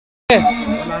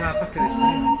하나 딱 그래.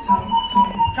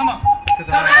 Come on.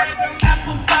 그래서 하나.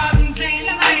 Apple bottom jeans,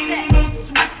 boots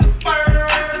with the fur.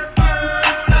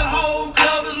 The whole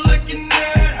club is looking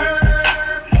at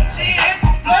her. She hit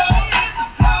the floor,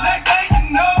 like they you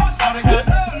know. Started got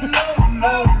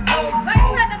low.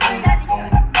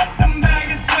 Them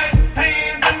baggy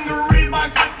sweatpants and the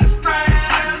Reeboks with the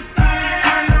straps.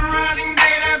 Turned around and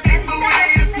gave that big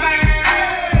booty a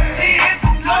smash. She hit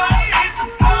the floor,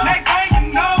 like they you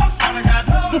know. Started got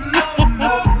low.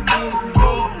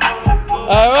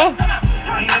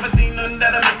 I ain't never seen nothing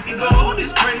that'll make me go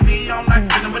this crazy. I'm like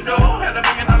spinning my dough. Had a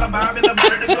 $1 million vibe and a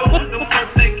better to go. Them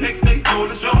birthday cakes, they stole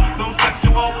the show. So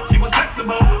sexual, she was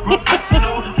flexible,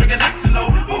 professional, drinking Xano.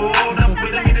 Hold up,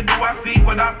 wait a minute, do I see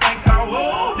what I think I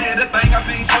will? Did the thing I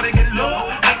see, sure they get low.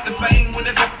 Ain't the same when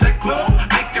it's up that close.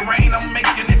 Make it rain, I'm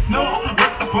making it snow.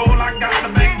 Rip the pole, I got the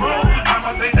big roll. I'ma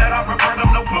say that I prefer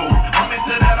them no clothes. I'm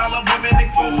into that, I love women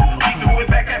exposed. She threw it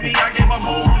back at me, I gave her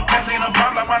more. Cash ain't a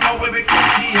problem, I know it because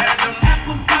she had them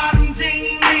apple bottom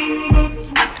jeans, boots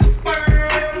with the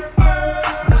fur.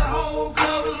 The whole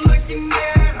club was looking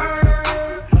at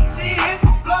her. She hit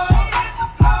the floor,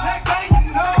 like they you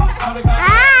know. Started got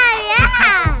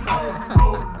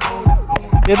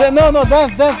Yeah, no,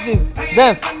 dance, please.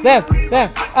 Dance. She hit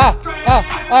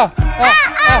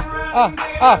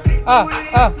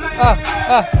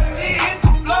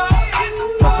the floor,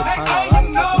 like they you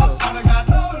know. Started got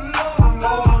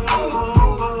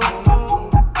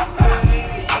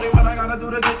what I gotta do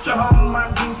to get you home.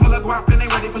 My jeans full of guap and they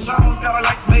ready for shows. Got a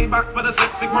lights laid back for the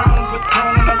sexy grown. Put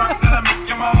tone on the rocks that'll make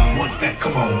you moan. One stack,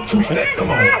 come on. Two stacks, come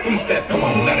on. Three stacks, come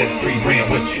on. Now that's $3 grand.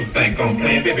 What you think I'm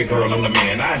playing? Baby girl, I'm the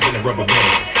man. I ain't been a rubber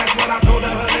band. That's what I told her.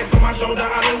 Her legs on my shoulder.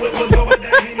 I knew it was over.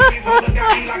 That Henry's holder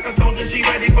got me like a soldier. She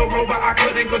ready for Rover. I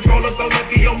couldn't control her. So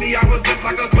lucky on me, I was just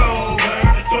like a clover.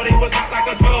 Shorty was hot like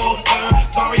a toaster.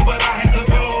 Sorry, but I had to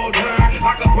hold her.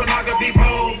 Like a pornography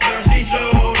poster. She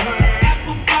showed her.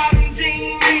 Apple bottom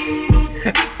jeans, boots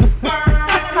with the fur.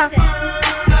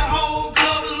 The whole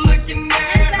club was looking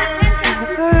at her.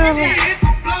 She hit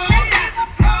the floor,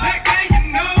 like they you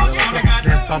know. Started got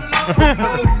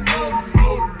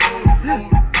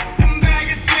them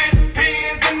baggy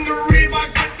sweatpants and the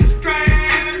Reeboks with the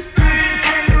straps.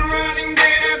 Turned around and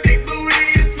gave that big booty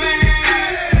a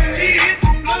smash. She hit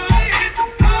the floor,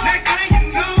 like they you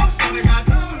know. Started got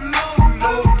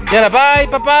low. Yeah, bye,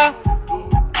 papa.